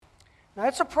Now,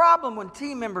 it's a problem when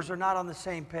team members are not on the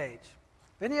same page.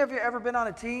 Have any of you ever been on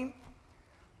a team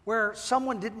where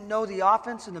someone didn't know the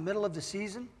offense in the middle of the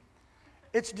season?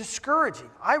 It's discouraging.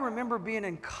 I remember being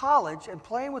in college and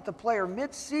playing with a player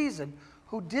mid-season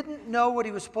who didn't know what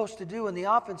he was supposed to do in the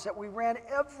offense that we ran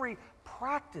every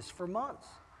practice for months.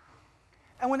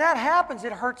 And when that happens,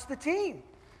 it hurts the team.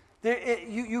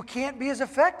 You can't be as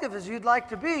effective as you'd like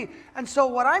to be. And so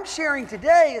what I'm sharing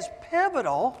today is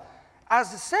pivotal,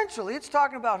 as essentially it's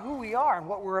talking about who we are and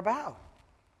what we're about.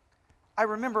 I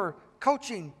remember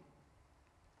coaching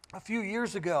a few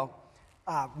years ago,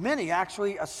 many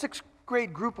actually, a sixth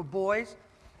grade group of boys,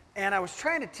 and I was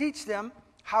trying to teach them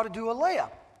how to do a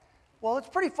layup. Well, it's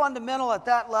pretty fundamental at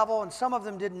that level, and some of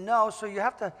them didn't know, so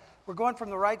we're going from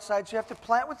the right side, so you have to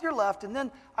plant with your left, and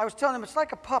then I was telling them it's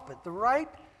like a puppet. The right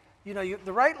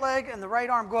leg and the right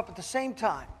arm go up at the same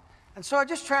time. And so I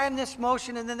just trying this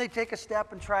motion, and then they take a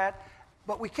step and try it.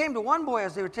 But we came to one boy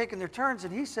as they were taking their turns,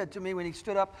 and he said to me when he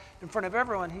stood up in front of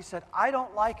everyone, he said, "I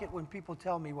don't like it when people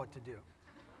tell me what to do."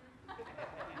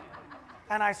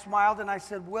 And I smiled and I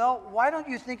said, "Well, why don't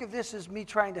you think of this as me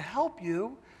trying to help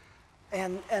you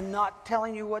and not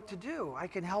telling you what to do? I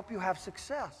can help you have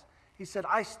success." He said,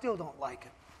 "I still don't like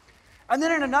it." And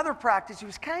then in another practice, he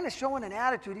was kind of showing an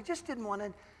attitude. He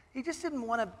wanted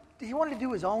to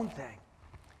do his own thing.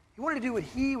 He wanted to do what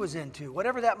he was into,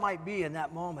 whatever that might be in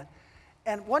that moment.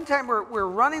 And one time we're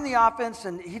running the offense,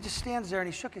 and he just stands there and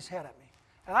he shook his head at me.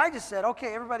 And I just said,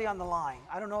 "Okay, everybody on the line."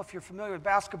 I don't know if you're familiar with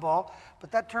basketball,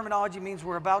 but that terminology means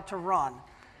we're about to run.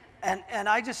 And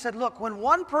I just said, "Look, when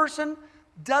one person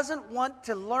doesn't want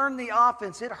to learn the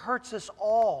offense, it hurts us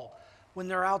all when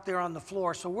they're out there on the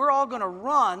floor. So we're all going to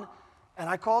run." And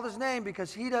I called his name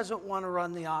because he doesn't want to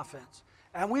run the offense.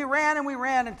 And we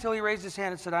ran until he raised his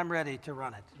hand and said, "I'm ready to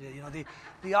run it,"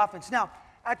 the offense. Now,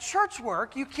 at church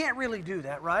work, you can't really do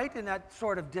that, right, in that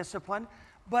sort of discipline.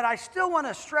 But I still want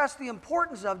to stress the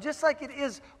importance of, just like it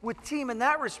is with team in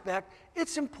that respect,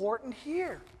 it's important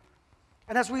here.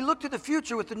 And as we look to the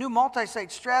future with the new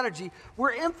multi-site strategy,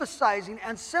 we're emphasizing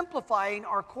and simplifying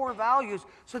our core values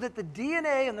so that the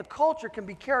DNA and the culture can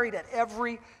be carried at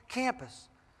every campus.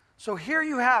 So here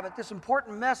you have it, this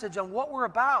important message on what we're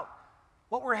about,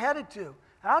 what we're headed to.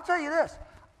 And I'll tell you this,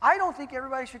 I don't think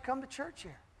everybody should come to church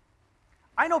here.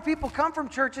 I know people come from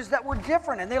churches that were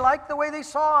different, and they liked the way they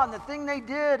saw and the thing they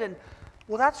did, and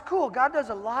well, that's cool. God does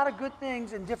a lot of good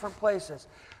things in different places.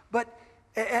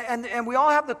 And we all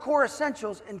have the core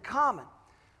essentials in common.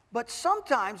 But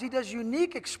sometimes he does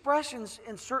unique expressions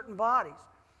in certain bodies.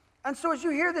 And so as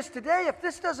you hear this today, if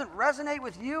this doesn't resonate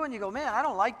with you and you go, "Man, I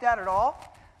don't like that at all,"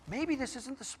 maybe this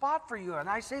isn't the spot for you. And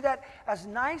I say that as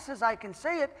nice as I can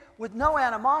say it with no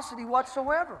animosity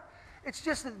whatsoever. It's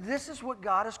just that this is what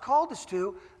God has called us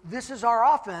to. This is our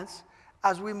offense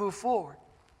as we move forward.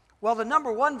 Well, the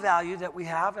number one value that we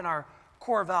have in our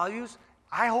core values,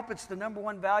 I hope it's the number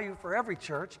one value for every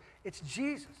church, it's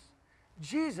Jesus.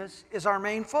 Jesus is our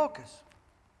main focus.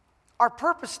 Our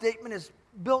purpose statement is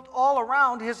built all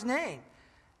around his name,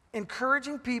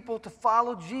 encouraging people to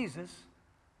follow Jesus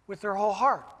with their whole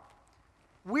heart.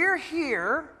 We're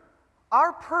here,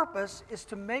 our purpose is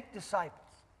to make disciples.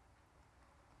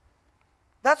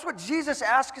 That's what Jesus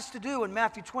asked us to do in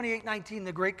Matthew 28:19,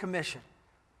 the Great Commission.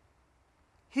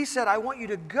 He said, "I want you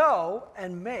to go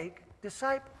and make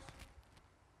disciples."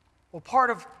 Well,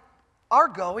 part of our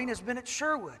going has been at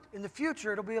Sherwood. In the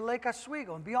future, it'll be at Lake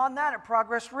Oswego, and beyond that at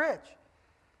Progress Ridge.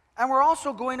 And we're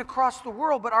also going across the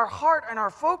world, but our heart and our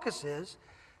focus is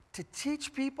to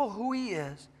teach people who he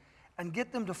is and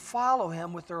get them to follow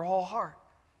him with their whole heart.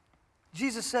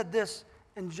 Jesus said this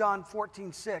in John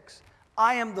 14:6,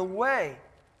 "I am the way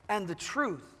and the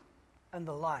truth and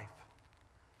the life.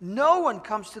 No one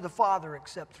comes to the Father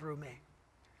except through me."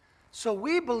 So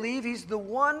we believe he's the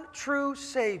one true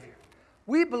Savior.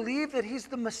 We believe that he's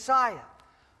the Messiah.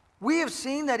 We have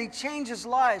seen that he changes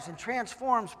lives and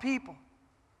transforms people.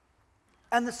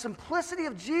 And the simplicity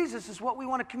of Jesus is what we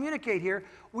want to communicate here.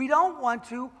 We don't want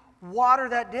to water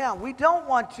that down. We don't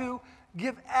want to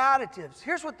give additives.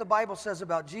 Here's what the Bible says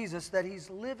about Jesus, that he's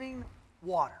living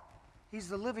water. He's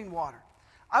the living water.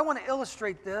 I want to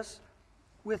illustrate this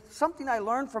with something I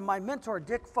learned from my mentor,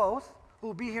 Dick Foth, who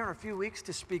will be here in a few weeks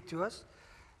to speak to us.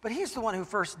 But he's the one who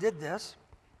first did this.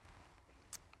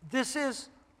 This is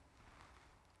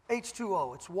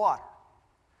H2O. It's water.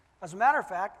 As a matter of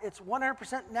fact, it's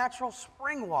 100% natural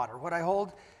spring water, what I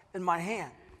hold in my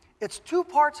hand. It's 2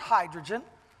 parts hydrogen,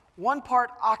 1 part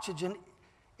oxygen.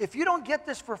 If you don't get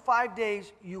this for 5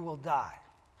 days, you will die.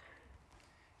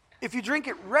 If you drink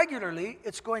it regularly,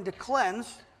 it's going to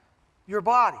cleanse your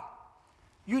body.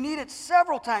 You need it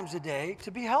several times a day to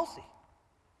be healthy.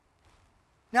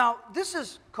 Now, this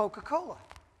is Coca-Cola.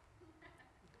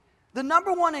 The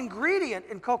number one ingredient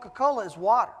in Coca-Cola is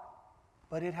water,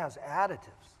 but it has additives.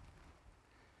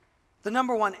 The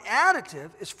number one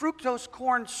additive is fructose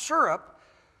corn syrup,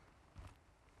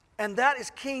 and that is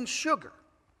cane sugar.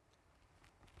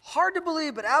 Hard to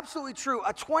believe, but absolutely true.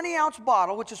 A 20-ounce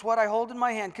bottle, which is what I hold in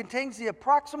my hand, contains the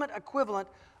approximate equivalent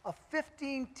of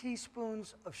 15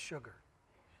 teaspoons of sugar.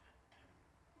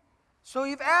 So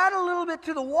you've added a little bit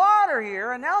to the water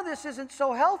here, and now this isn't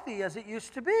so healthy as it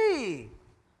used to be.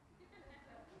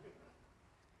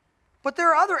 But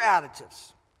there are other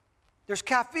additives. There's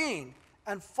caffeine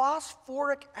and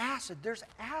phosphoric acid. There's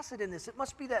acid in this. It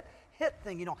must be that hit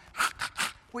thing, you know,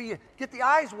 where you get the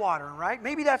eyes watering, right?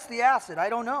 Maybe that's the acid. I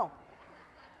don't know.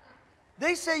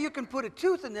 They say you can put a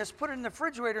tooth in this, put it in the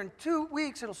refrigerator, in 2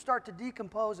 weeks it'll start to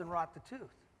decompose and rot the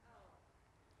tooth.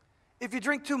 If you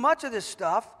drink too much of this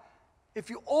stuff,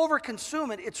 if you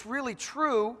overconsume it, it's really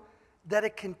true that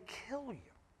it can kill you.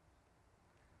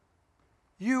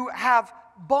 You have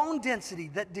bone density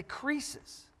that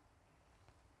decreases.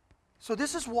 So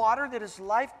this is water that is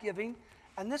life-giving,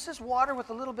 and this is water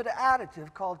with a little bit of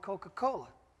additive called Coca-Cola.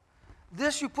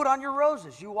 This you put on your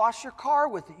roses. You wash your car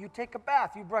with it. You take a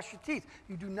bath. You brush your teeth.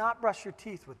 You do not brush your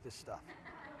teeth with this stuff.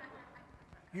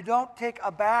 You don't take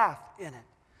a bath in it.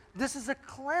 This is a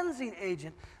cleansing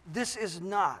agent. This is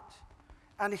not.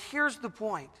 And here's the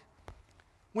point.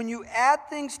 When you add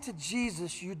things to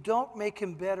Jesus, you don't make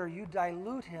him better. You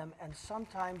dilute him, and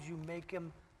sometimes you make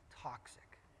him toxic.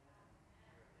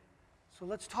 So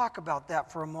let's talk about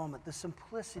that for a moment, the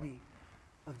simplicity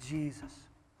of Jesus.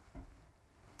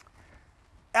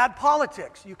 Add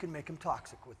politics, you can make him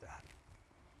toxic with that.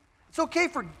 It's okay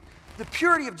for the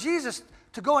purity of Jesus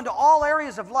to go into all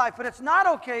areas of life, but it's not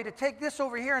okay to take this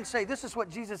over here and say, this is what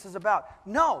Jesus is about.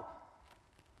 No,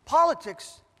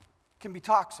 politics can be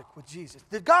toxic with Jesus.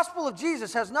 The gospel of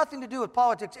Jesus has nothing to do with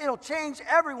politics. It'll change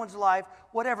everyone's life,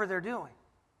 whatever they're doing.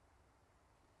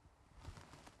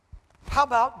 How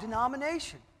about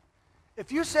denomination?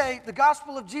 If you say the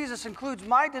gospel of Jesus includes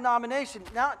my denomination,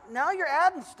 now you're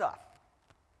adding stuff.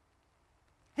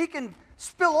 He can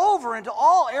spill over into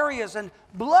all areas and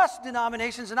bless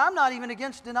denominations, and I'm not even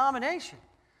against denomination.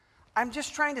 I'm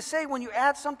just trying to say when you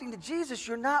add something to Jesus,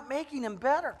 you're not making him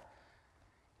better.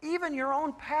 Even your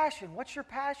own passion. What's your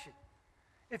passion?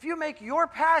 If you make your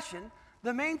passion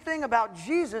the main thing about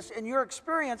Jesus in your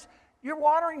experience, you're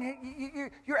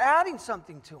you're adding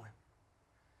something to him.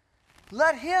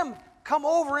 Let him come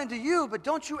over into you, but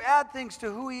don't you add things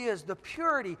to who he is, the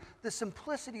purity, the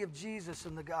simplicity of Jesus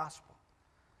in the gospel.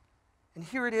 And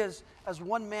here it is, as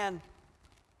one man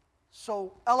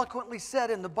so eloquently said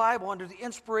in the Bible under the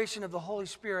inspiration of the Holy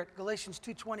Spirit, Galatians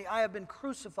 2:20, I have been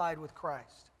crucified with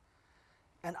Christ.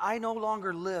 And I no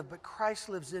longer live, but Christ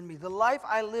lives in me. The life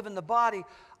I live in the body,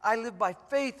 I live by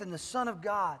faith in the Son of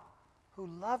God, who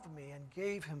loved me and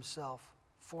gave himself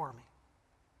for me.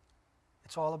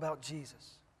 It's all about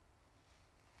Jesus.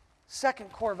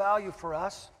 Second core value for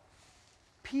us,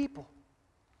 people.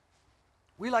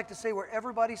 We like to say we're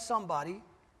everybody's somebody,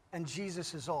 and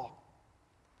Jesus is all.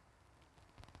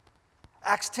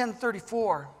 Acts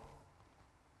 10:34.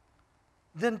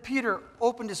 Then Peter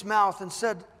opened his mouth and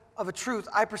said, of a truth,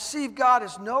 I perceive God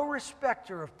is no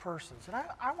respecter of persons. And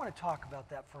I want to talk about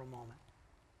that for a moment.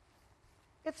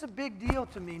 It's a big deal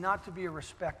to me not to be a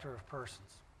respecter of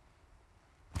persons,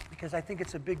 because I think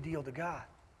it's a big deal to God.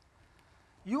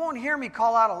 You won't hear me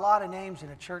call out a lot of names in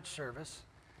a church service,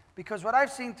 because what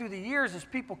I've seen through the years is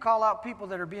people call out people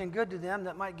that are being good to them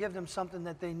that might give them something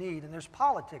that they need, and there's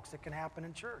politics that can happen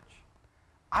in church.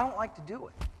 I don't like to do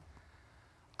it.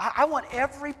 I want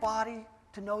everybody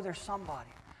to know there's somebody.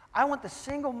 I want the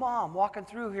single mom walking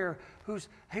through here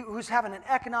who's having an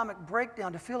economic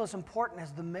breakdown to feel as important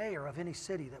as the mayor of any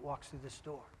city that walks through this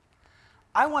door.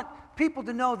 I want people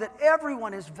to know that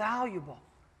everyone is valuable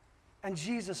and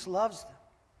Jesus loves them.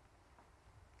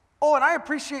 Oh, and I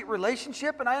appreciate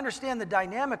relationship and I understand the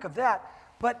dynamic of that,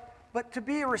 but to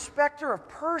be a respecter of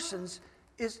persons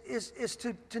is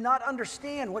to not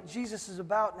understand what Jesus is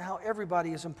about and how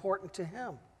everybody is important to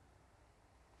him.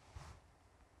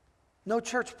 No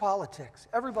church politics.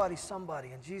 Everybody's somebody,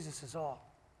 and Jesus is all.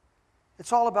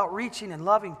 It's all about reaching and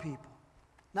loving people,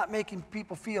 not making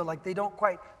people feel like they don't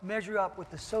quite measure up with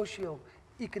the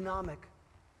socio-economic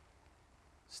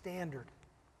standard.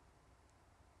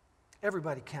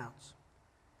 Everybody counts.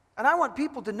 And I want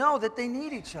people to know that they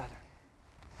need each other.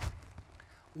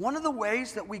 One of the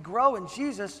ways that we grow in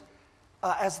Jesus,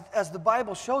 as the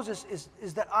Bible shows us,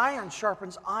 is that iron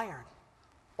sharpens iron.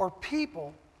 Or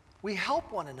people, we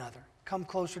help one another come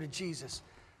closer to Jesus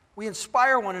We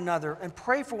inspire one another and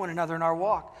pray for one another in our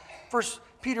walk. 1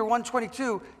 Peter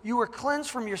 1:22, you were cleansed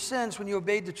from your sins when you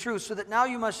obeyed the truth, so that now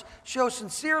you must show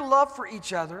sincere love for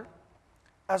each other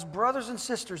as brothers and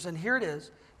sisters. And here it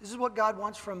is. This is what God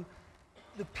wants from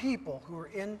the people who are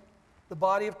in the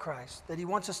body of Christ, that he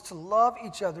wants us to love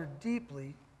each other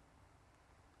deeply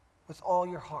with all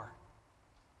your heart.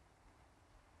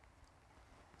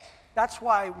 That's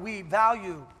why we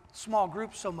value small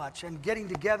groups so much and getting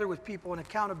together with people in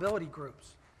accountability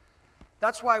groups.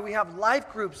 That's why we have life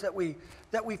groups that we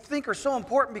think are so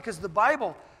important, because the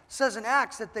Bible says in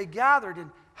Acts that they gathered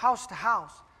in house to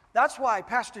house. That's why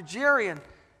Pastor Jerry and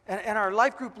our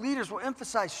life group leaders will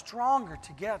emphasize stronger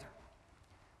together.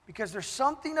 Because there's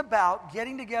something about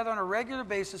getting together on a regular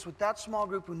basis with that small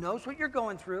group who knows what you're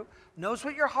going through, knows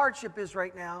what your hardship is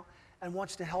right now, and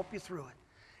wants to help you through it.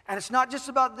 And it's not just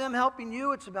about them helping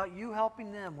you, it's about you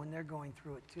helping them when they're going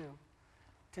through it too.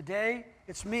 Today,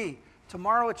 it's me.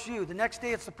 Tomorrow, it's you. The next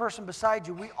day, it's the person beside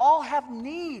you. We all have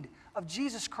need of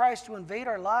Jesus Christ to invade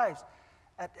our lives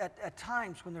at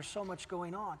times when there's so much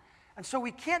going on. And so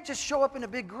we can't just show up in a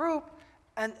big group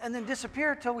and then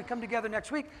disappear until we come together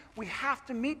next week. We have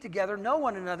to meet together, know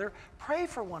one another, pray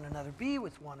for one another, be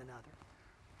with one another.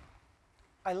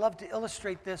 I love to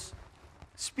illustrate this,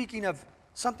 speaking of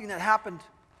something that happened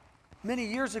many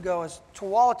years ago as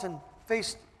Tualatin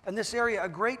faced, in this area, a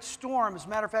great storm. As a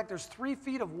matter of fact, there's 3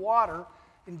 feet of water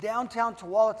in downtown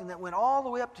Tualatin that went all the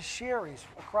way up to Sherry's,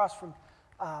 across from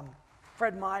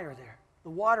Fred Meyer there. The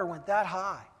water went that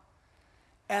high.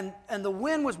 And the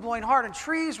wind was blowing hard, and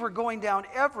trees were going down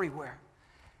everywhere.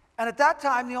 And at that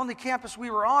time, the only campus we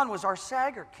were on was our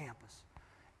Sagert campus.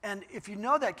 And if you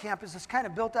know that campus, it's kind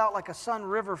of built out like a Sun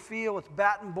River feel with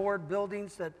batten board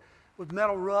buildings with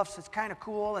metal roofs. It's kind of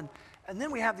cool. And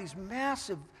then we have these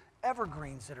massive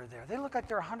evergreens that are there. They look like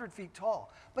they're 100 feet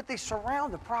tall, but they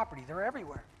surround the property. They're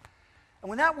everywhere. And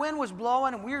when that wind was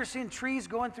blowing and we were seeing trees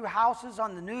going through houses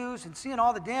on the news and seeing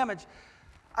all the damage,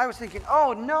 I was thinking,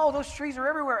 oh no, those trees are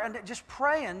everywhere, and just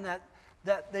praying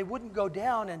that they wouldn't go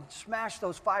down and smash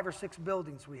those 5 or 6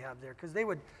 buildings we have there, because they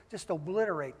would just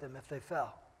obliterate them if they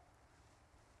fell.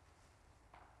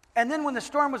 And then when the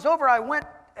storm was over, I went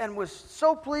and was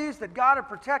so pleased that God had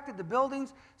protected the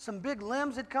buildings. Some big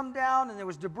limbs had come down and there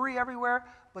was debris everywhere,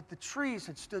 but the trees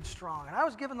had stood strong. And I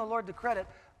was giving the Lord the credit,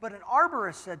 but an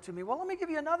arborist said to me, well, let me give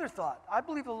you another thought. I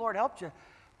believe the Lord helped you.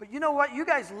 But you know what? You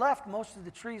guys left most of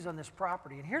the trees on this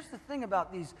property. And here's the thing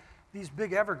about these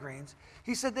big evergreens.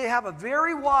 He said they have a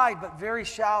very wide but very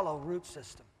shallow root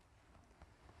system.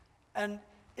 And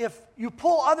if you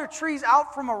pull other trees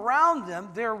out from around them,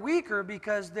 they're weaker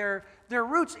because their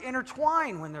roots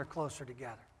intertwine when they're closer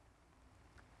together.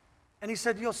 And he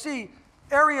said, you'll see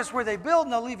areas where they build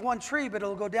and they'll leave one tree, but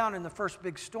it'll go down in the first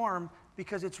big storm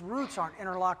because its roots aren't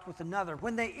interlocked with another.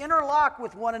 When they interlock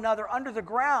with one another under the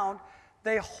ground,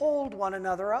 they hold one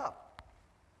another up.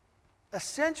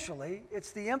 Essentially,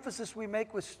 it's the emphasis we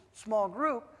make with small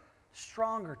group,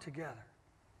 stronger together.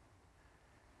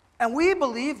 And we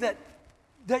believe that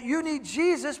you need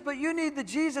Jesus, but you need the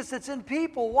Jesus that's in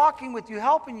people, walking with you,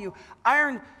 helping you,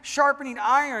 iron sharpening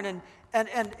iron,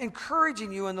 and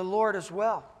encouraging you in the Lord as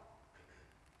well.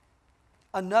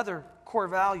 Another core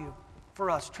value for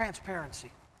us,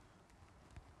 transparency.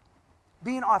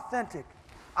 Being authentic.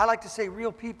 I like to say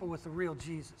real people with the real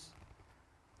Jesus.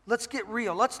 Let's get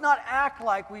real. Let's not act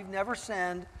like we've never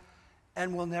sinned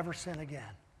and will never sin again.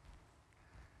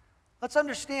 Let's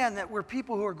understand that we're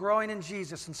people who are growing in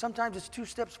Jesus, and sometimes it's 2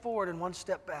 steps forward and 1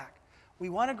 step back. We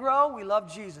want to grow, we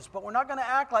love Jesus, but we're not going to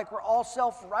act like we're all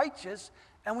self-righteous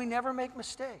and we never make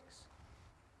mistakes.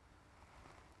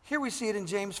 Here we see it in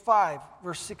James 5,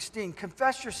 verse 16.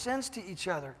 Confess your sins to each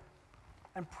other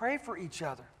and pray for each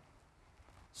other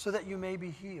so that you may be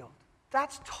healed.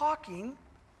 That's talking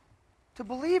to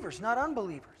believers, not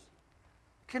unbelievers.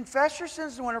 Confess your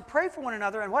sins to one another, pray for one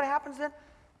another, and what happens then?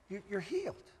 You're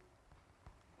healed.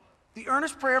 The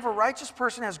earnest prayer of a righteous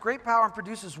person has great power and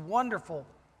produces wonderful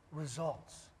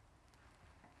results.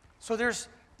 So there's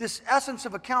this essence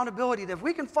of accountability, that if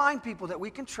we can find people that we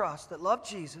can trust, that love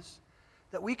Jesus,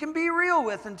 that we can be real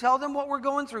with and tell them what we're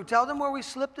going through, tell them where we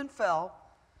slipped and fell,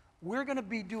 we're going to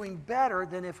be doing better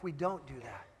than if we don't do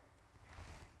that.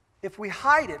 If we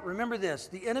hide it, remember this,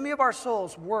 the enemy of our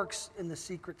souls works in the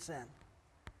secret sin.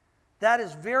 That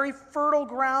is very fertile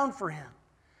ground for him.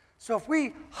 So if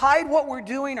we hide what we're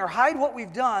doing or hide what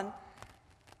we've done,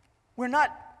 we're not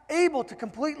able to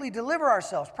completely deliver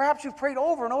ourselves. Perhaps you've prayed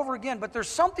over and over again, but there's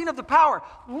something of the power.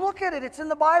 Look at it. It's in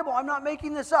the Bible. I'm not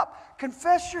making this up.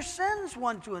 Confess your sins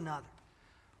one to another.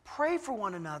 Pray for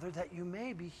one another that you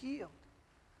may be healed.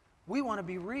 We want to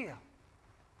be real.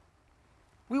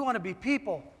 We want to be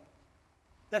people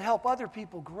that help other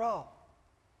people grow.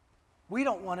 We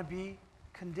don't want to be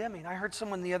condemning. I heard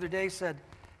someone the other day said,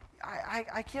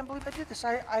 I can't believe I did this.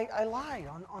 I lied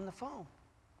on the phone.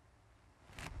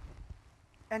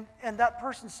 And that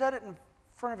person said it in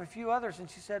front of a few others,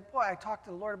 and she said, boy, I talked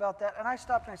to the Lord about that. And I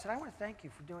stopped and I said, I want to thank you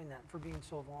for doing that, for being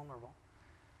so vulnerable.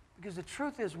 Because the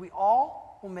truth is, we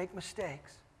all will make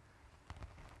mistakes.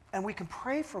 And we can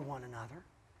pray for one another,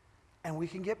 and we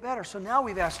can get better. So now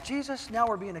we've asked Jesus. Now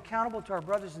we're being accountable to our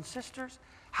brothers and sisters.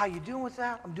 How you doing with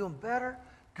that? I'm doing better.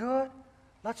 Good.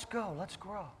 Let's go. Let's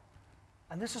grow.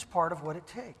 And this is part of what it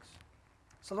takes.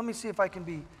 So let me see if I can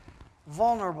be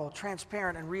vulnerable,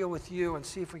 transparent, and real with you and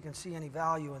see if we can see any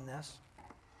value in this.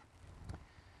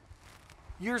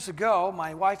 Years ago,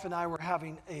 my wife and I were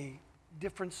having a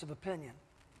difference of opinion.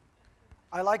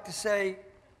 I like to say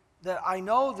that I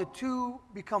know the two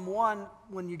become one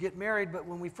when you get married, but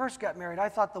when we first got married, I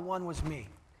thought the one was me.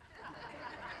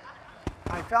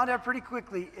 I found out pretty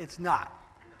quickly it's not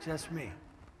just me.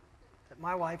 That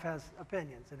my wife has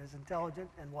opinions and is intelligent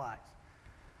and wise.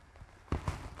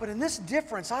 But in this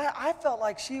difference, I felt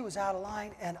like she was out of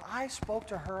line, and I spoke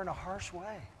to her in a harsh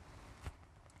way.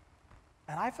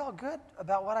 And I felt good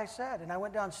about what I said. And I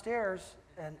went downstairs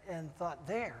and thought,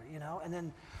 there, and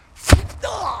then,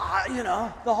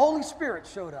 the Holy Spirit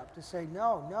showed up to say,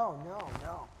 no.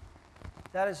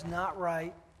 That is not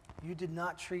right. You did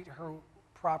not treat her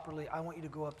properly. I want you to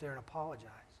go up there and apologize.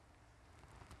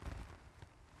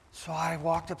 So I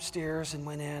walked upstairs and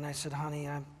went in. I said, honey,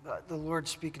 the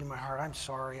Lord's speaking to my heart. I'm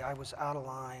sorry. I was out of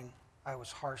line. I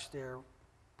was harsh there.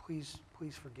 Please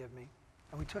forgive me.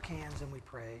 And we took hands and we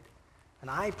prayed. And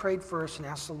I prayed first and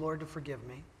asked the Lord to forgive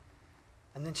me.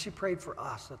 And then she prayed for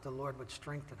us, that the Lord would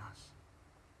strengthen us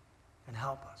and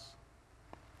help us.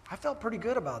 I felt pretty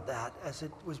good about that, as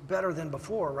it was better than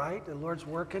before, right? The Lord's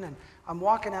working, and I'm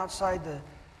walking outside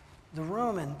the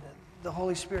room, and the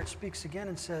Holy Spirit speaks again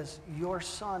and says, your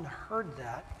son heard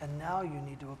that, and now you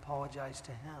need to apologize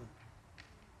to him.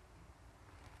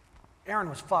 Aaron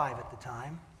was 5 at the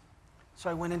time. So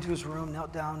I went into his room,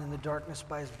 knelt down in the darkness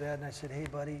by his bed, and I said, hey,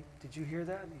 buddy, did you hear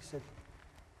that? And he said,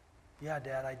 yeah,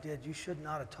 Dad, I did. You should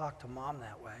not have talked to Mom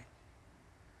that way.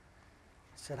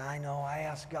 I said, I know. I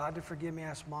asked God to forgive me. I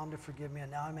asked Mom to forgive me, and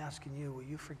now I'm asking you, will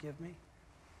you forgive me?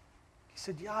 He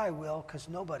said, yeah, I will, because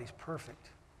nobody's perfect.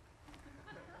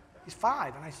 He's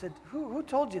 5. And I said, who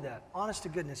told you that? Honest to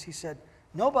goodness. He said,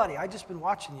 nobody. I just been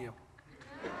watching you.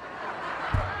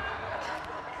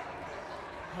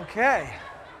 Okay.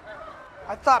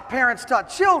 I thought parents taught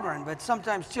children, but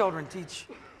sometimes children teach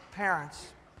parents.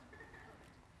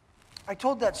 I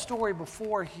told that story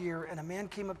before here, and a man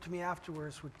came up to me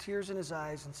afterwards with tears in his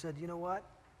eyes and said, you know what?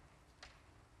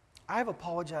 I've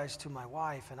apologized to my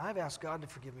wife, and I've asked God to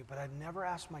forgive me, but I've never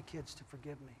asked my kids to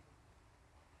forgive me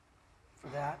for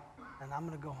that, and I'm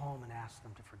going to go home and ask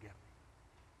them to forgive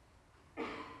me.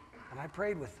 And I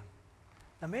prayed with them.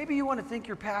 Now, maybe you want to think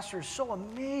your pastor is so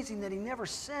amazing that he never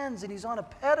sins and he's on a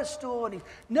pedestal and he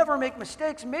never makes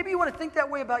mistakes. Maybe you want to think that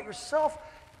way about yourself.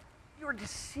 You're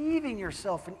deceiving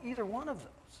yourself in either one of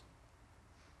those.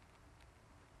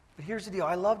 But here's the deal.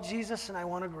 I love Jesus and I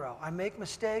want to grow. I make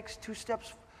mistakes, 2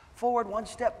 steps forward, 1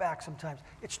 step back sometimes.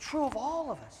 It's true of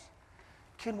all of us.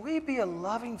 Can we be a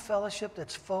loving fellowship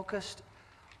that's focused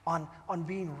on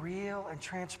being real and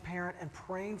transparent and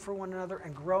praying for one another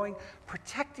and growing,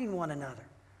 protecting one another?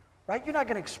 Right? You're not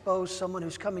going to expose someone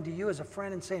who's coming to you as a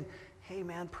friend and saying, hey,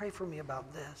 man, pray for me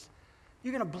about this.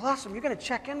 You're going to bless them. You're going to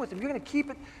check in with them. You're going to keep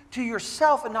it to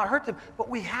yourself and not hurt them. But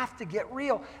we have to get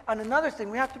real. And another thing,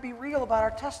 we have to be real about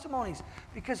our testimonies,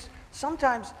 because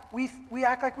sometimes we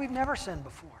act like we've never sinned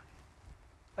before.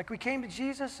 Like we came to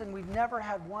Jesus and we've never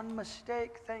had one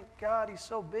mistake. Thank God he's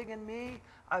so big in me.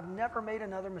 I've never made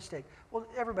another mistake. Well,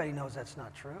 everybody knows that's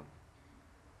not true.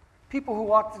 People who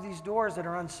walk through these doors that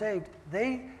are unsaved,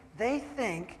 they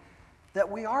think that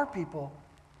we are people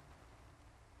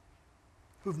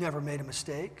who've never made a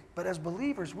mistake. But as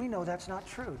believers, we know that's not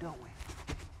true, don't we?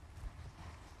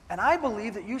 And I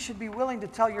believe that you should be willing to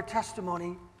tell your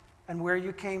testimony and where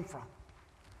you came from.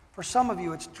 For some of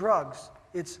you, it's drugs,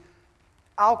 it's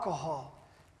alcohol,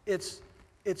 it's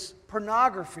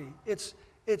pornography, it's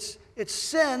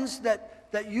sins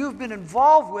that you've been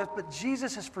involved with, but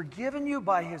Jesus has forgiven you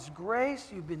by his grace.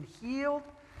 You've been healed,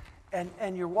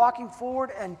 and you're walking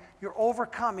forward, and you're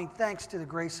overcoming thanks to the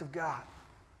grace of God.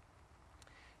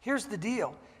 Here's the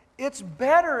deal. It's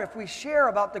better if we share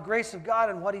about the grace of God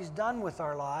and what he's done with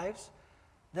our lives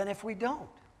than if we don't.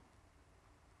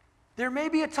 There may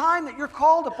be a time that you're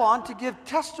called upon to give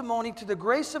testimony to the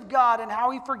grace of God and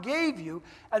how He forgave you.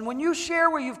 And when you share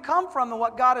where you've come from and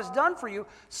what God has done for you,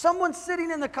 someone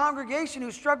sitting in the congregation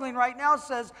who's struggling right now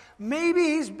says, maybe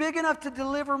He's big enough to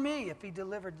deliver me if He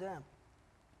delivered them.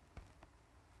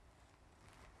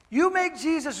 You make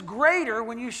Jesus greater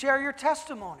when you share your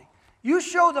testimony. You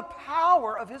show the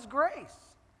power of His grace.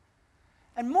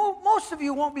 And most of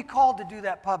you won't be called to do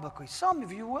that publicly. Some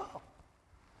of you will.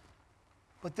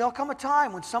 But there'll come a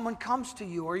time when someone comes to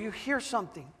you or you hear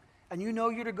something and you know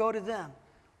you're to go to them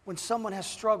when someone has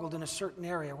struggled in a certain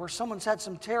area, where someone's had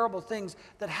some terrible things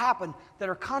that happen that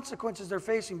are consequences they're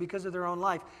facing because of their own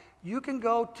life. You can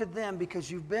go to them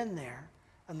because you've been there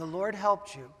and the Lord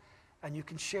helped you, and you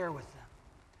can share with them.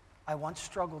 I once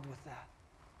struggled with that.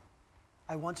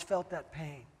 I once felt that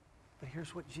pain, but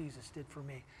here's what Jesus did for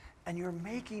me. And you're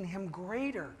making Him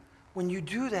greater when you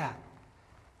do that.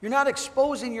 You're not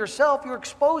exposing yourself, you're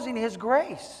exposing His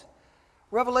grace.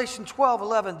 Revelation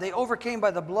 12:11, they overcame by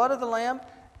the blood of the Lamb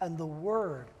and the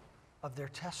word of their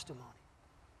testimony.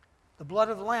 The blood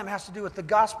of the Lamb has to do with the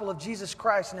gospel of Jesus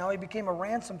Christ and how He became a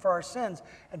ransom for our sins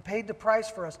and paid the price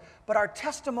for us. But our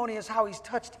testimony is how He's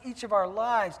touched each of our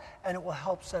lives, and it will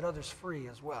help set others free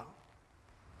as well.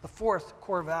 The fourth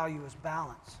core value is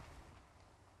balance.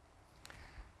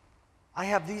 I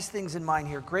have these things in mind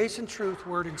here: grace and truth,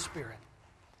 word and spirit.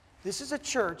 This is a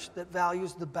church that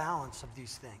values the balance of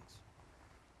these things.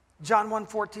 John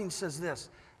 1:14 says this,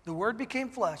 the Word became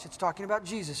flesh, it's talking about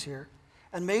Jesus here,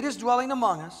 and made His dwelling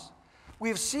among us. We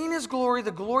have seen His glory,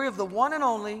 the glory of the one and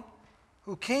only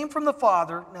who came from the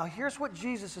Father. Now here's what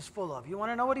Jesus is full of. You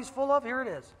want to know what He's full of? Here it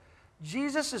is.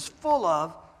 Jesus is full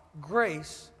of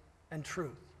grace and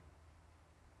truth.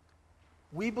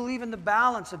 We believe in the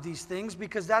balance of these things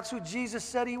because that's who Jesus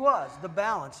said He was, the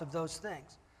balance of those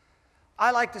things. I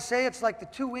like to say it's like the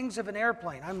two wings of an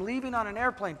airplane. I'm leaving on an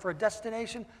airplane for a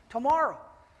destination tomorrow.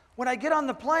 When I get on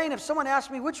the plane, if someone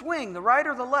asks me which wing, the right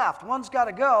or the left, one's got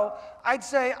to go, I'd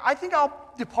say, I think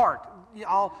I'll depart.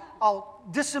 I'll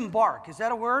disembark. Is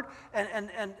that a word?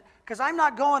 And because I'm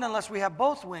not going unless we have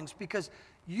both wings, because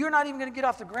you're not even going to get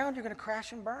off the ground. You're going to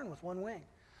crash and burn with one wing.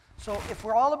 So if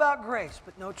we're all about grace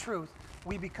but no truth,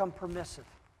 we become permissive.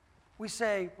 We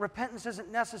say repentance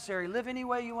isn't necessary. Live any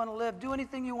way you want to live. Do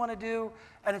anything you want to do,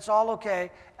 and it's all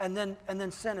okay. And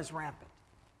then sin is rampant.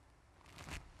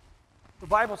 The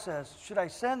Bible says, should I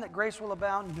sin that grace will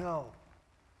abound? No.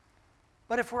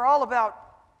 But if we're all about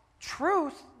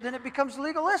truth, then it becomes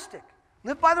legalistic.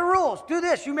 Live by the rules. Do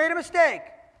this. You made a mistake.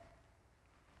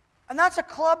 And that's a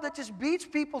club that just beats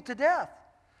people to death.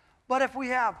 But if we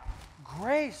have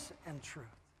grace and truth,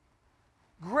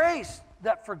 grace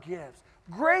that forgives,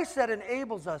 grace that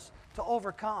enables us to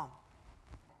overcome.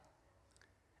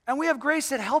 And we have grace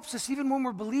that helps us even when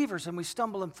we're believers and we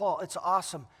stumble and fall. It's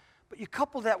awesome. But you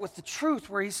couple that with the truth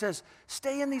where He says,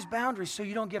 stay in these boundaries so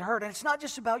you don't get hurt. And it's not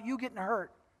just about you getting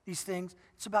hurt, these things.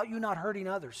 It's about you not hurting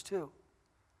others too.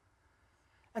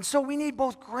 And so we need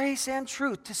both grace and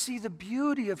truth to see the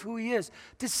beauty of who He is,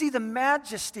 to see the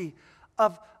majesty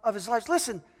of His life.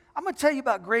 Listen, I'm going to tell you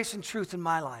about grace and truth in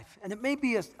my life, and it may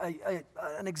be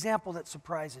an example that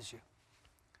surprises you.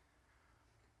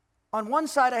 On one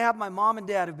side, I have my mom and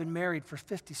dad who've been married for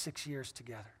 56 years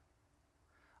together.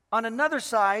 On another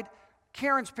side,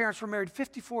 Karen's parents were married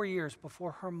 54 years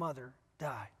before her mother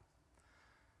died.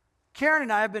 Karen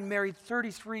and I have been married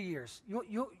 33 years.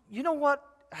 You know what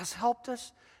has helped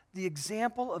us? The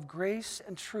example of grace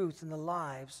and truth in the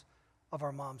lives of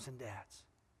our moms and dads.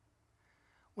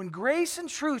 When grace and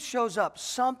truth shows up,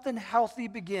 something healthy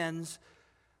begins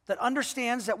that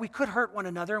understands that we could hurt one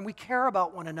another and we care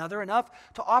about one another enough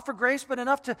to offer grace, but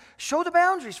enough to show the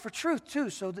boundaries for truth too,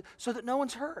 so that no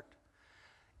one's hurt.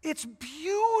 It's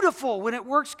beautiful when it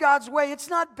works God's way. It's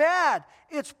not bad.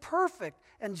 It's perfect.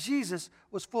 And Jesus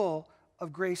was full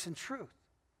of grace and truth.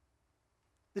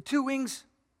 The two wings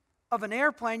of an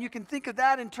airplane, you can think of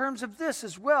that in terms of this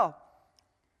as well.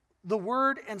 The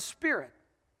Word and Spirit.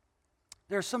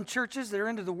 There are some churches that are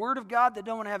into the Word of God that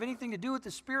don't want to have anything to do with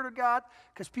the Spirit of God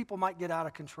because people might get out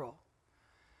of control.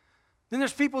 Then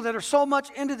there's people that are so much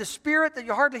into the Spirit that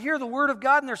you hardly hear the Word of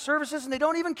God in their services, and they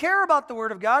don't even care about the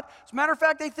Word of God. As a matter of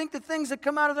fact, they think the things that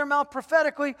come out of their mouth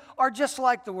prophetically are just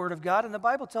like the Word of God, and the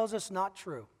Bible tells us not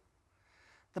true.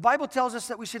 The Bible tells us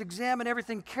that we should examine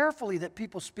everything carefully that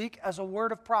people speak as a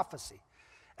word of prophecy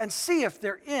and see if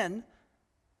they're in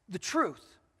the truth.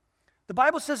 The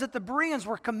Bible says that the Bereans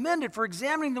were commended for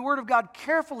examining the Word of God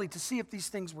carefully to see if these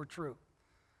things were true.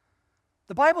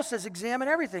 The Bible says examine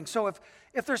everything. So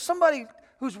if there's somebody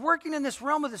who's working in this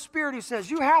realm of the Spirit who says,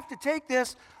 you have to take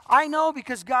this. I know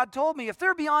because God told me. If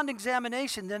they're beyond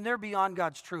examination, then they're beyond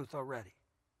God's truth already.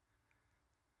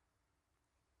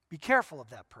 Be careful of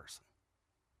that person.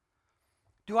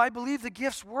 Do I believe the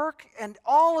gifts work and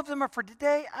all of them are for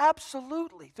today?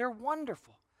 Absolutely. They're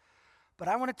wonderful. But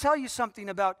I want to tell you something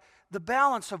about the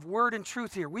balance of word and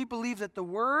truth here. We believe that the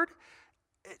word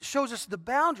shows us the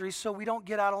boundaries so we don't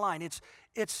get out of line.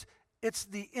 It's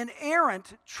the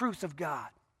inerrant truth of God.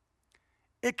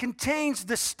 It contains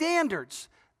the standards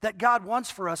that God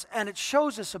wants for us, and it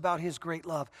shows us about His great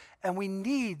love. And we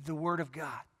need the Word of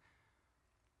God.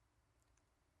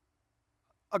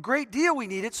 A great deal we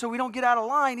need it so we don't get out of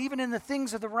line, even in the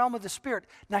things of the realm of the Spirit.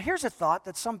 Now, here's a thought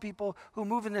that some people who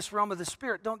move in this realm of the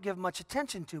Spirit don't give much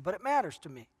attention to, but it matters to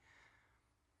me.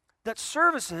 That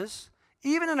services,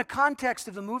 even in a context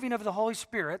of the moving of the Holy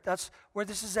Spirit, that's where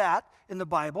this is at in the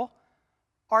Bible,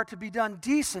 are to be done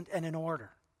decent and in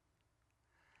order.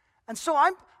 And so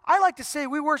I like to say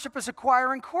we worship as a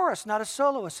choir and chorus, not as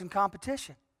soloists in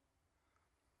competition.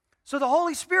 So the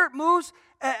Holy Spirit moves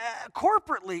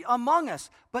corporately among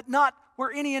us, but not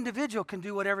where any individual can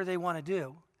do whatever they want to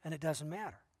do, and it doesn't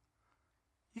matter.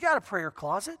 You got a prayer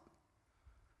closet.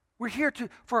 We're here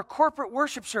for a corporate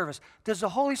worship service. Does the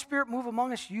Holy Spirit move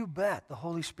among us? You bet the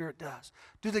Holy Spirit does.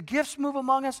 Do the gifts move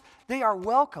among us? They are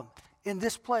welcome in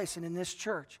this place and in this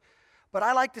church. But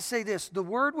I like to say this, the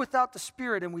Word without the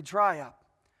Spirit and we dry up.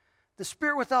 The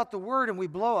Spirit without the Word and we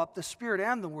blow up. The Spirit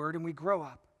and the Word and we grow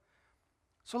up.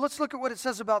 So let's look at what it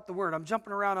says about the Word. I'm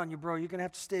jumping around on you, bro. You're going to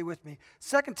have to stay with me.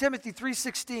 2 Timothy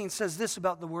 3:16 says this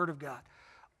about the Word of God.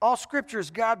 All Scripture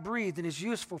is God-breathed and is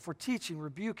useful for teaching,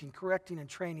 rebuking, correcting, and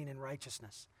training in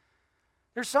righteousness.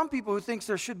 There's some people who think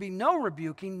there should be no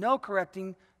rebuking, no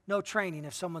correcting, no training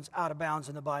if someone's out of bounds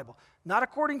in the Bible. Not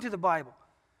according to the Bible.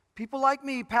 People like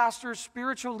me, pastors,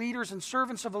 spiritual leaders, and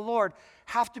servants of the Lord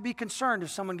have to be concerned if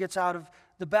someone gets out of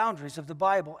the boundaries of the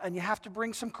Bible, and you have to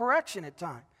bring some correction at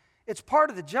times. It's part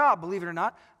of the job, believe it or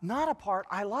not. Not a part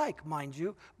I like, mind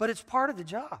you, but it's part of the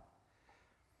job.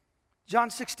 John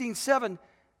 16:7,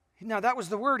 now that was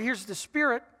the Word, here's the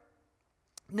Spirit.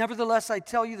 Nevertheless, I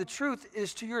tell you the truth, it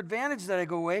is to your advantage that I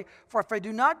go away. For if I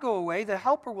do not go away, the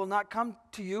Helper will not come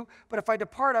to you. But if I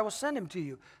depart, I will send him to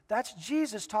you. That's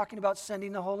Jesus talking about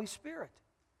sending the Holy Spirit.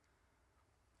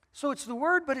 So it's the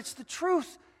Word, but it's the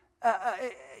truth.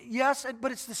 Yes,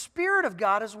 but it's the Spirit of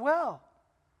God as well.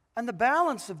 And the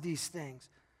balance of these things.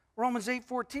 Romans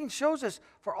 8:14 shows us,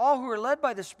 for all who are led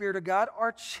by the Spirit of God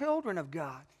are children of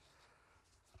God.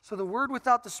 So the Word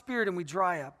without the Spirit and we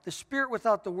dry up. The Spirit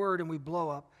without the Word and we blow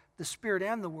up. The Spirit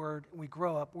and the Word and we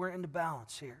grow up. We're into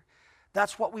balance here.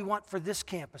 That's what we want for this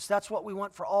campus. That's what we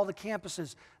want for all the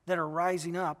campuses that are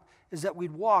rising up, is that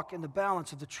we'd walk in the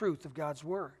balance of the truth of God's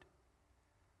Word.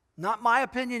 Not my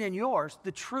opinion and yours,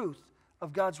 the truth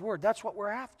of God's Word. That's what we're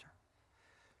after.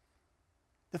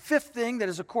 The fifth thing that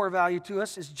is a core value to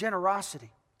us is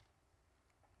generosity,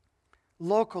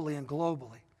 locally and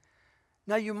globally.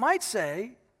 Now you might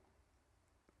say,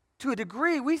 to a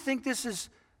degree, we think this is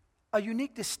a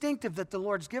unique distinctive that the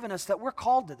Lord's given us, that we're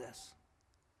called to this.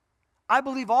 I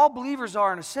believe all believers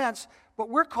are in a sense, but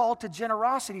we're called to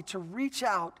generosity, to reach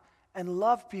out and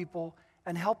love people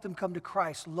and help them come to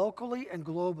Christ locally and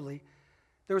globally.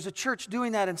 There was a church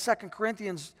doing that in 2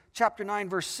 Corinthians chapter 9,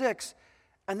 verse 6,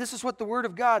 and this is what the Word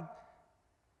of God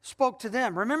spoke to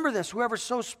them. Remember this, whoever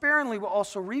sows sparingly will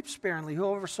also reap sparingly.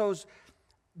 Whoever sows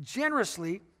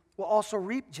generously will also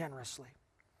reap generously.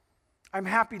 I'm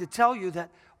happy to tell you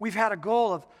that we've had a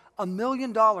goal of $1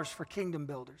 million for Kingdom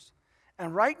Builders.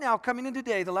 And right now, coming in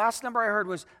today, the last number I heard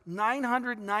was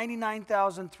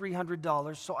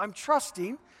 $999,300. So I'm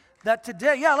trusting that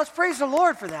today, yeah, let's praise the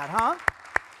Lord for that, huh?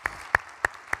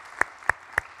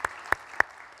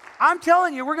 I'm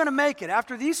telling you, we're going to make it.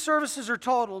 After these services are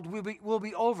totaled, we'll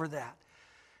be over that.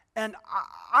 And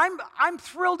I'm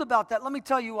thrilled about that. Let me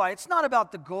tell you why. It's not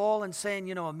about the goal and saying,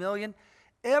 $1 million.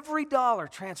 Every dollar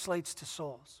translates to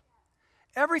souls.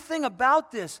 Everything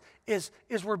about this is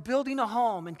we're building a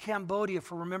home in Cambodia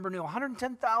for Remember New,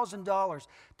 $110,000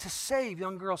 to save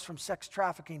young girls from sex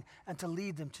trafficking and to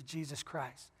lead them to Jesus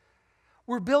Christ.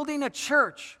 We're building a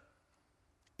church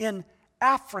in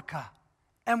Africa,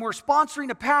 and we're sponsoring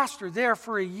a pastor there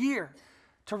for a year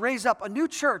to raise up a new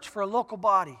church for a local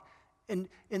body in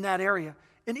that area.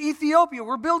 In Ethiopia,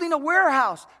 we're building a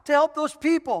warehouse to help those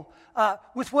people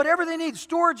with whatever they need,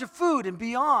 storage of food and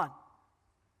beyond.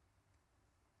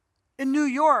 In New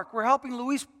York, we're helping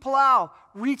Luis Palau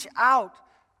reach out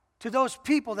to those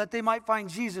people that they might find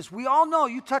Jesus. We all know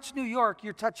you touch New York,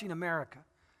 you're touching America.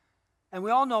 And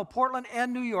we all know Portland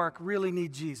and New York really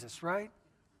need Jesus, right?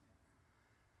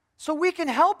 So we can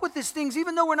help with these things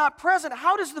even though we're not present.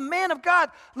 How does the man of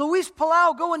God, Luis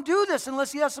Palau, go and do this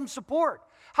unless he has some support?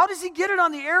 How does he get it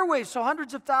on the airwaves so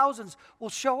hundreds of thousands will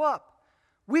show up?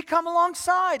 We come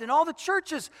alongside, and all the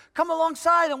churches come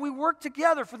alongside, and we work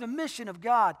together for the mission of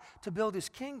God to build his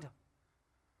kingdom.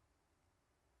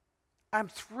 I'm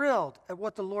thrilled at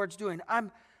what the Lord's doing.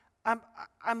 I'm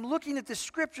looking at this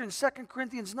scripture in 2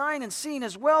 Corinthians 9 and seeing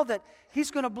as well that he's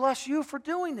going to bless you for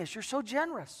doing this. You're so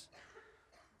generous.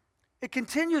 It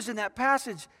continues in that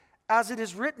passage, as it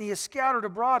is written, he has scattered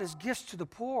abroad his gifts to the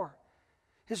poor.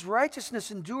 His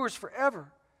righteousness endures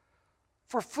forever.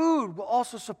 For food will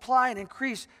also supply and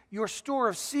increase your store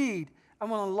of seed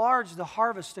and will enlarge the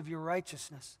harvest of your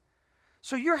righteousness.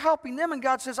 So you're helping them, and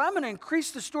God says, I'm going to increase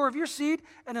the store of your seed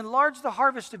and enlarge the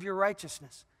harvest of your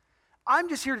righteousness. I'm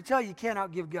just here to tell you, you can't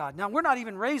outgive God. Now, we're not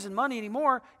even raising money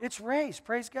anymore. It's raised.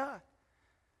 Praise God.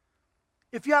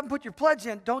 If you haven't put your pledge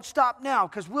in, don't stop now,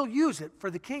 because we'll use it for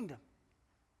the kingdom.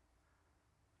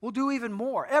 We'll do even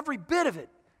more. Every bit of it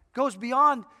goes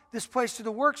beyond this place to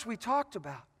the works we talked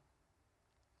about.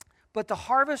 But the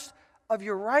harvest of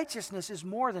your righteousness is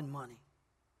more than money.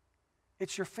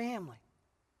 It's your family.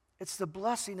 It's the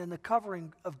blessing and the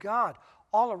covering of God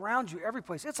all around you, every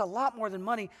place. It's a lot more than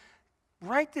money.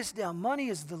 Write this down. Money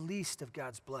is the least of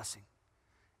God's blessing.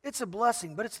 It's a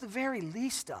blessing, but it's the very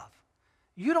least of.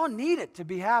 You don't need it to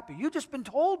be happy. You've just been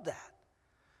told that.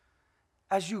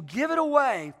 As you give it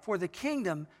away for the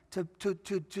kingdom to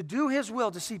do his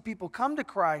will, to see people come to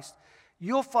Christ,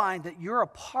 you'll find that you're a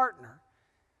partner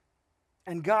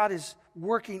and God is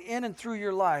working in and through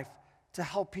your life to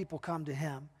help people come to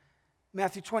him.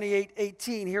 Matthew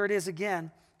 28:18, here it is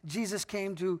again. Jesus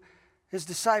came to his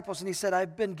disciples and he said,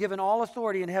 I've been given all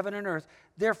authority in heaven and earth.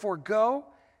 Therefore go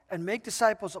and make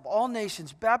disciples of all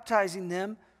nations, baptizing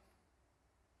them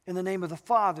in the name of the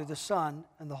Father, the Son,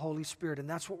 and the Holy Spirit. And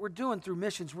that's what we're doing through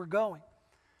missions. We're going.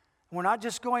 We're not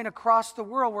just going across the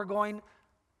world. We're going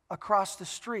across the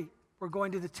street. We're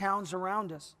going to the towns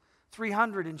around us.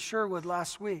 300 in Sherwood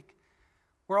last week.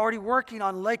 We're already working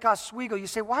on Lake Oswego. You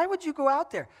say, why would you go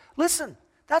out there? Listen,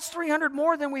 that's 300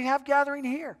 more than we have gathering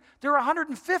here. There are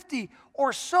 150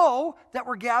 or so that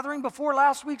were gathering before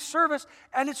last week's service,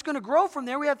 and it's going to grow from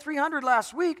there. We had 300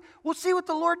 last week. We'll see what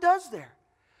the Lord does there.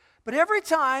 But every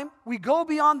time we go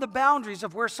beyond the boundaries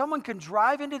of where someone can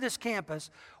drive into this campus,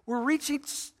 we're reaching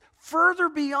further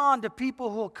beyond the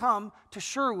people who will come to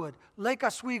Sherwood, Lake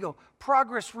Oswego,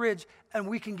 Progress Ridge, and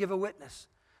we can give a witness.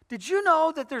 Did you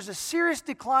know that there's a serious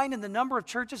decline in the number of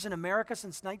churches in America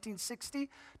since 1960?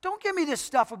 Don't give me this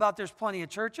stuff about there's plenty of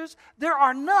churches. There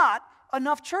are not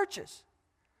enough churches.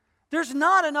 There's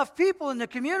not enough people in the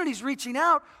communities reaching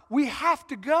out. We have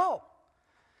to go.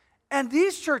 And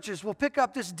these churches will pick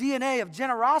up this DNA of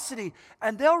generosity,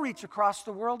 and they'll reach across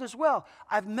the world as well.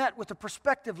 I've met with a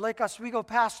prospective Lake Oswego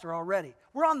pastor already.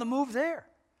 We're on the move there.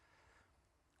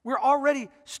 We're already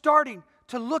starting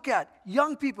to look at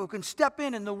young people who can step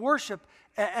in the worship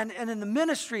and in the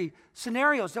ministry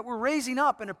scenarios that we're raising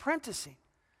up and apprenticing.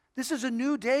 This is a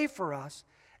new day for us,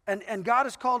 and God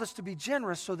has called us to be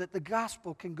generous so that the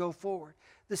gospel can go forward.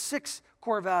 The sixth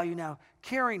core value now,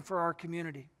 caring for our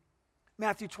community.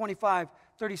 Matthew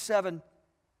 25:37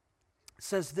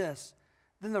 says this,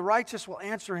 then the righteous will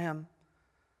answer him,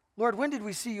 Lord, when did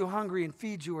we see you hungry and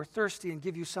feed you, or thirsty and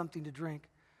give you something to drink?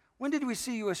 When did we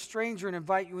see you a stranger and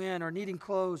invite you in, or needing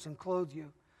clothes and clothe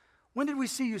you? When did we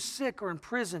see you sick or in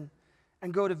prison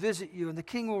and go to visit you? And the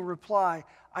king will reply,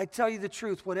 I tell you the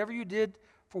truth, whatever you did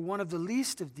for one of the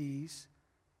least of these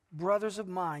brothers of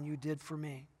mine, you did for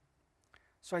me.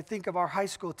 So I think of our high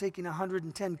school taking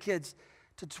 110 kids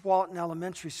to Tualatin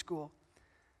Elementary School,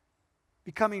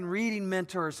 becoming reading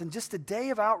mentors, and just a day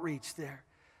of outreach there,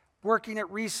 working at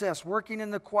recess, working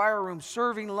in the choir room,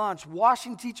 serving lunch,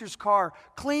 washing teachers' car,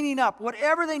 cleaning up,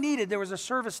 whatever they needed. There was a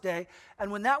service day,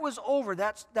 and when that was over,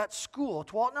 that school,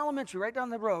 Tualatin Elementary, right down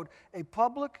the road, a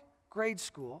public grade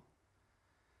school,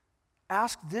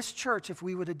 asked this church if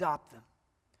we would adopt them.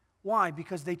 Why?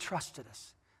 Because they trusted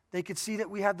us. They could see that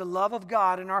we had the love of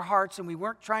God in our hearts and we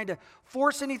weren't trying to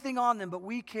force anything on them, but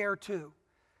we care too.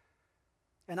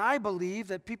 And I believe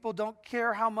that people don't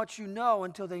care how much you know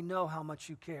until they know how much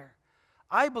you care.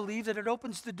 I believe that it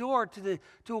opens the door to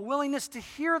a willingness to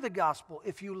hear the gospel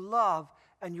if you love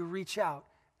and you reach out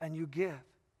and you give.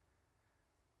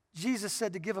 Jesus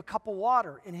said to give a cup of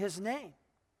water in his name.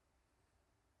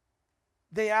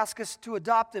 They ask us to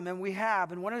adopt them, and we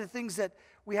have. And one of the things that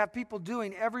we have people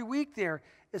doing every week there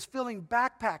is filling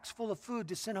backpacks full of food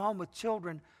to send home with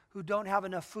children who don't have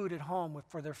enough food at home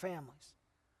for their families.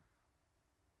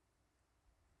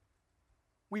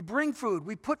 We bring food.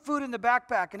 We put food in the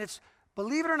backpack, and it's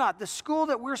Believe it or not, the school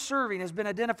that we're serving has been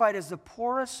identified as the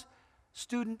poorest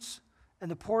students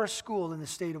and the poorest school in the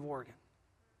state of Oregon.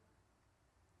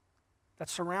 That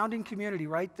surrounding community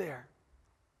right there.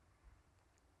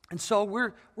 And so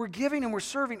we're giving and we're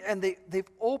serving, and they've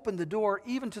opened the door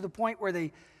even to the point where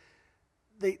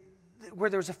where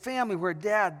there was a family where a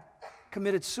dad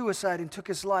committed suicide and took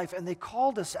his life, and they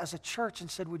called us as a church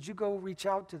and said, would you go reach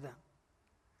out to them?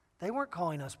 They weren't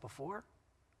calling us before.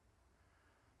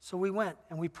 So we went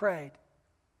and we prayed.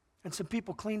 And some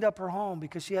people cleaned up her home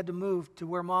because she had to move to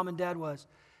where mom and dad was.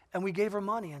 And we gave her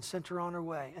money and sent her on her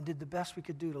way and did the best we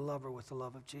could do to love her with the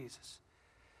love of Jesus.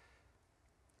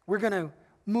 We're going to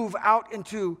move out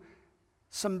into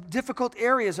some difficult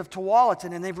areas of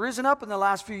Tualatin, and they've risen up in the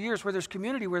last few years where there's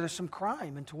community, where there's some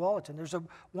crime in Tualatin. There's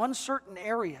one certain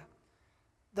area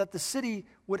that the city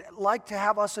would like to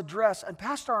have us address, and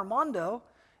Pastor Armando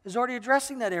is already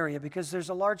addressing that area because there's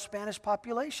a large Spanish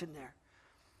population there.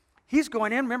 He's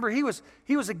going in. Remember, he was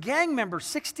a gang member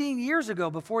 16 years ago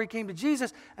before he came to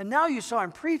Jesus, and now you saw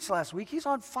him preach last week. He's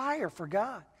on fire for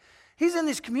God. He's in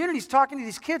these communities talking to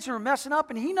these kids who are messing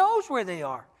up, and he knows where they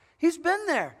are. He's been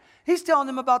there. He's telling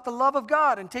them about the love of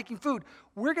God and taking food.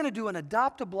 We're going to do an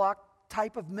adopt-a-block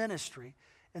type of ministry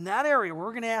in that area.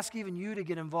 We're going to ask even you to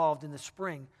get involved in the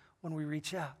spring when we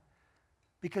reach out,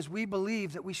 because we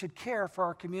believe that we should care for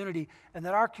our community and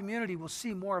that our community will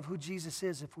see more of who Jesus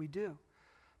is if we do.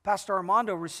 Pastor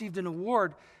Armando received an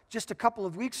award just a couple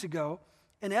of weeks ago.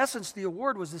 In essence, the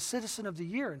award was the Citizen of the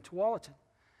Year in Tualatin.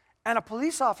 And a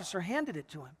police officer handed it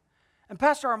to him. And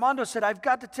Pastor Armando said, I've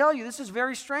got to tell you, this is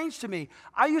very strange to me.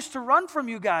 I used to run from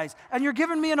you guys, and you're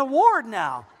giving me an award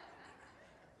now.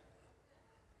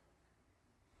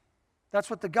 That's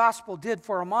what the gospel did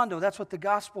for Armando. That's what the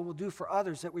gospel will do for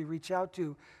others that we reach out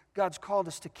to. God's called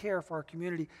us to care for our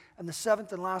community. And the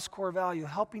seventh and last core value,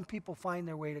 helping people find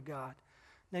their way to God.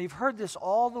 Now, you've heard this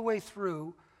all the way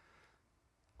through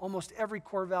almost every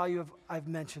core value I've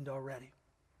mentioned already,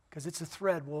 because it's a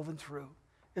thread woven through.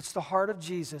 It's the heart of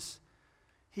Jesus.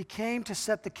 He came to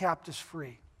set the captives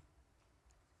free.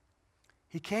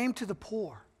 He came to the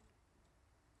poor.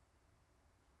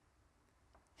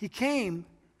 He came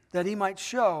that he might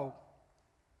show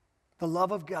the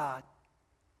love of God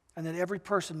and that every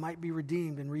person might be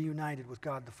redeemed and reunited with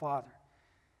God the Father.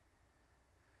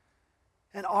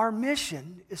 And our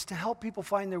mission is to help people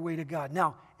find their way to God.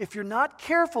 Now, if you're not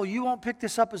careful, you won't pick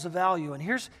this up as a value. And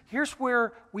here's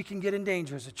where we can get in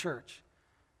danger as a church.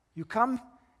 You come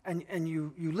and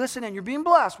you listen and you're being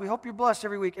blessed. We hope you're blessed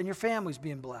every week and your family's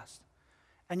being blessed.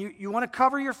 And you want to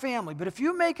cover your family. But if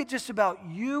you make it just about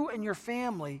you and your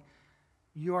family,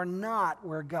 you're not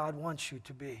where God wants you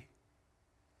to be.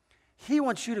 He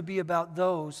wants you to be about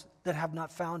those that have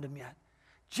not found him yet.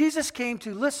 Jesus came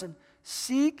to, listen,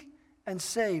 seek and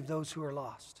save those who are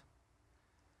lost.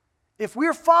 If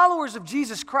we're followers of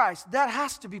Jesus Christ, that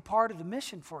has to be part of the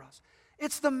mission for us.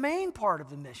 It's the main part of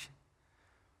the mission.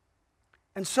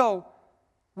 And so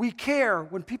we care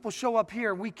when people show up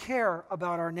here, we care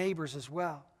about our neighbors as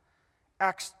well.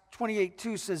 Acts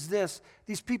 28:2 says this,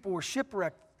 these people were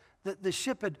shipwrecked. The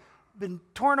ship had been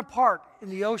torn apart in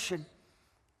the ocean,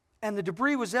 and the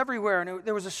debris was everywhere, and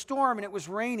there was a storm, and it was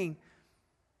raining.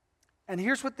 And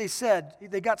here's what they said.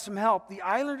 They got some help. The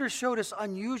islanders showed us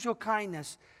unusual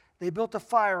kindness. They built a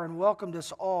fire and welcomed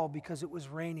us all because it was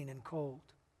raining and cold.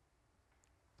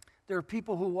 There are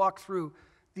people who walk through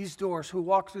these doors, who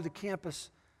walk through the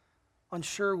campus on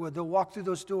Sherwood. They'll walk through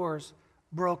those doors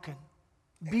broken,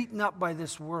 beaten up by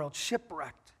this world,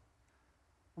 shipwrecked,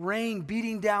 rain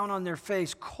beating down on their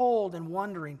face, cold, and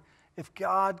wondering if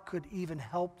God could even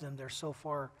help them. They're so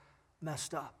far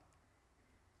messed up.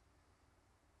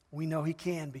 We know he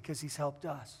can because he's helped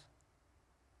us.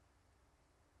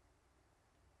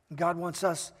 And God wants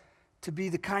us to be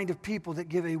the kind of people that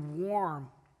give a warm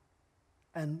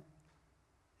and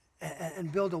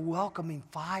build a welcoming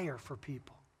fire for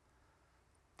people.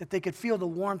 That they could feel the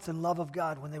warmth and love of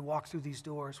God when they walk through these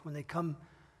doors, when they come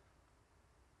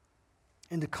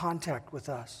into contact with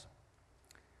us.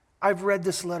 I've read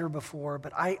this letter before,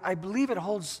 but I believe it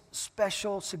holds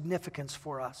special significance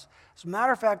for us. As a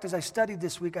matter of fact, as I studied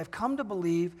this week, I've come to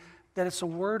believe that it's a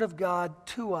word of God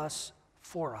to us,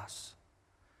 for us.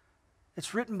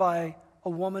 It's written by a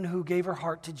woman who gave her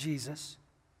heart to Jesus,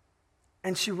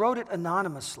 and she wrote it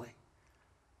anonymously.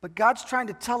 But God's trying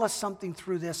to tell us something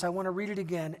through this. I want to read it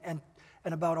again, and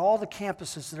about all the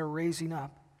campuses that are raising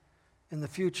up in the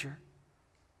future.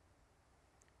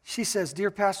 She says,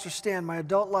 Dear Pastor Stan, my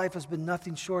adult life has been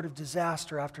nothing short of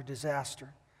disaster after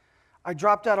disaster. I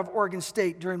dropped out of Oregon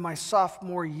State during my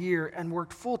sophomore year and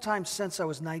worked full-time since I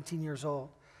was 19 years old.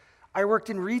 I worked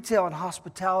in retail and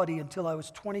hospitality until I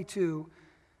was 22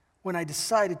 when I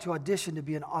decided to audition to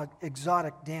be an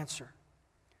exotic dancer.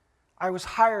 I was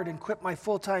hired and quit my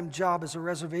full-time job as a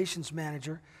reservations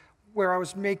manager where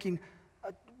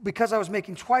because I was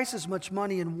making twice as much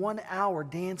money in 1 hour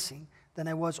dancing than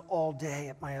I was all day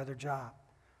at my other job.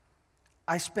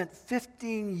 I spent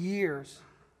 15 years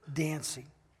dancing.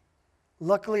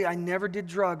 Luckily, I never did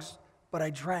drugs, but I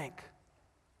drank,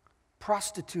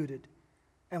 prostituted,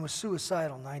 and was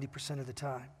suicidal 90% of the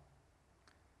time.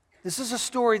 This is a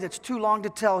story that's too long to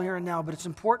tell here and now, but it's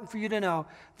important for you to know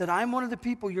that I'm one of the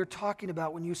people you're talking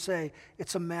about when you say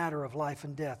it's a matter of life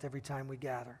and death every time we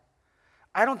gather.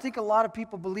 I don't think a lot of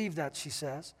people believe that, she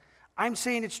says. I'm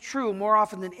saying it's true more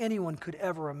often than anyone could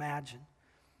ever imagine.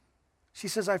 She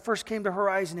says, I first came to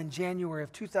Horizon in January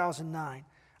of 2009.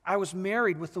 I was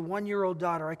married with a 1-year-old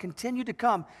daughter. I continued to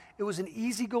come. It was an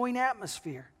easygoing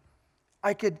atmosphere.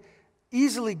 I could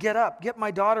easily get up, get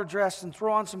my daughter dressed, and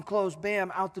throw on some clothes,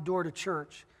 bam, out the door to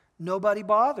church. Nobody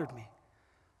bothered me.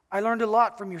 I learned a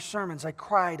lot from your sermons. I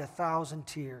cried 1,000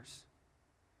 tears.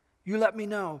 You let me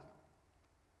know.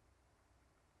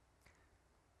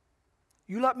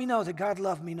 You let me know that God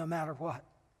loved me no matter what.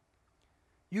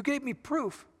 You gave me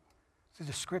proof through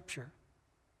the Scripture.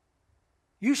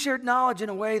 You shared knowledge in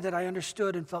a way that I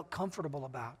understood and felt comfortable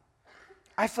about.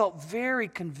 I felt very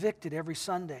convicted every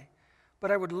Sunday,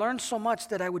 but I would learn so much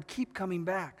that I would keep coming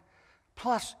back.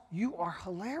 Plus, you are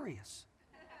hilarious.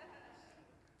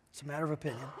 It's a matter of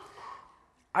opinion.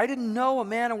 I didn't know a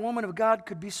man or woman of God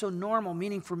could be so normal,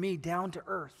 meaning for me, down to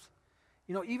earth.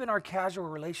 You know, even our casual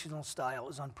relational style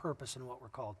is on purpose in what we're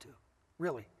called to.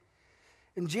 Really.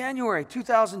 In January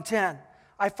 2010,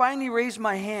 I finally raised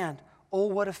my hand. Oh,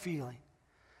 what a feeling.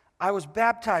 I was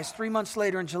baptized 3 months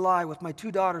later in July with my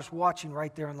 2 daughters watching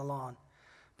right there on the lawn.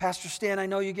 Pastor Stan, I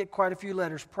know you get quite a few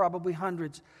letters, probably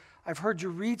hundreds. I've heard you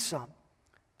read some.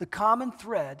 The common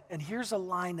thread, and here's a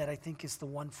line that I think is the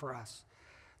one for us.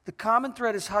 The common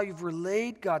thread is how you've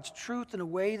relayed God's truth in a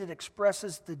way that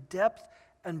expresses the depth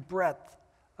and breadth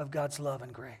of God's love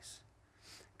and grace.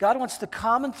 God wants the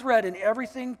common thread in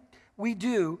everything we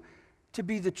do to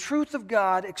be the truth of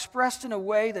God expressed in a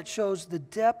way that shows the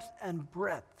depth and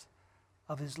breadth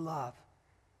of His love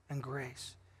and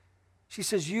grace. She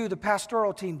says, you, the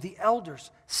pastoral team, the elders,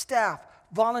 staff,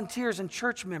 volunteers, and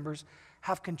church members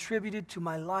have contributed to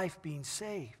my life being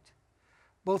saved,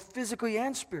 both physically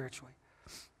and spiritually.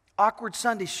 Awkward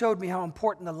Sunday showed me how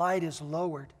important the light is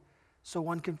lowered so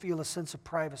one can feel a sense of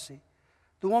privacy.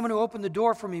 The woman who opened the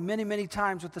door for me many, many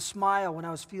times with a smile when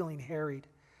I was feeling harried.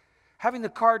 Having the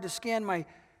card to scan my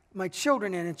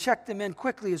children in and check them in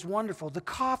quickly is wonderful. The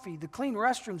coffee, the clean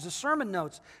restrooms, the sermon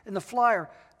notes, and the flyer,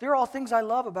 they're all things I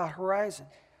love about Horizon.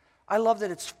 I love that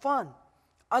it's fun.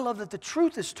 I love that the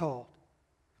truth is told.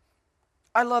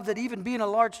 I love that even being a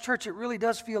large church, it really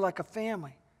does feel like a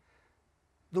family.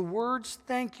 The words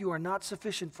thank you are not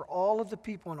sufficient for all of the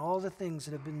people and all the things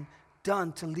that have been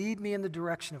done to lead me in the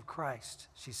direction of Christ,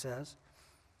 she says.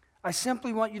 I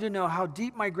simply want you to know how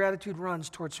deep my gratitude runs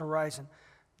towards Horizon.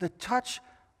 The touch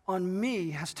on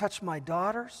me has touched my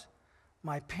daughters,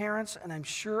 my parents, and I'm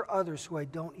sure others who I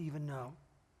don't even know.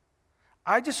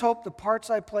 I just hope the parts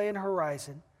I play in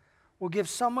Horizon will give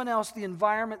someone else the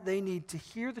environment they need to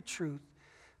hear the truth,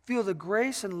 feel the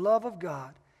grace and love of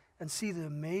God, and see the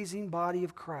amazing body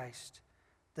of Christ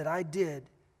that I did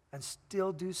and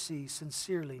still do see,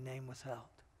 sincerely, name withheld.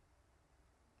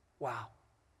 Wow.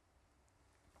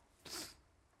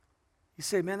 You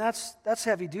say, man, that's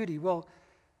heavy duty. Well,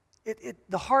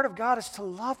 the heart of God is to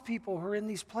love people who are in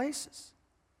these places,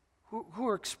 who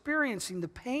are experiencing the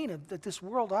pain that this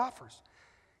world offers.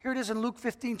 Here it is in Luke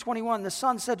 15:21. The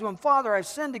son said to him, Father, I've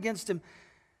sinned against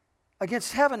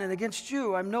heaven and against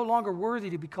you. I'm no longer worthy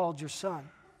to be called your son.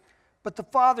 But the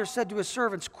father said to his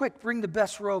servants, quick, bring the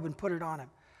best robe and put it on him.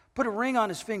 Put a ring on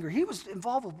his finger. He was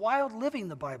involved with wild living,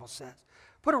 the Bible says.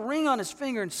 Put a ring on his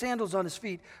finger and sandals on his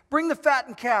feet. Bring the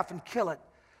fattened calf and kill it.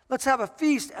 Let's have a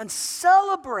feast and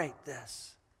celebrate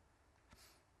this.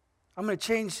 I'm going to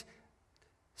change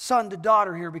son to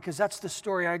daughter here because that's the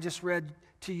story I just read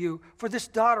to you. For this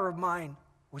daughter of mine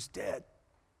was dead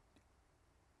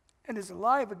and is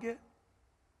alive again.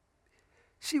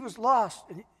 She was lost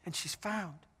and she's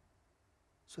found.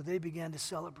 So they began to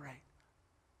celebrate.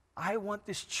 I want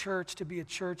this church to be a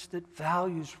church that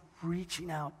values reaching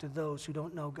out to those who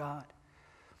don't know God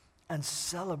and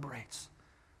celebrates,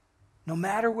 no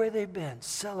matter where they've been,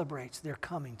 celebrates their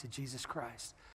coming to Jesus Christ.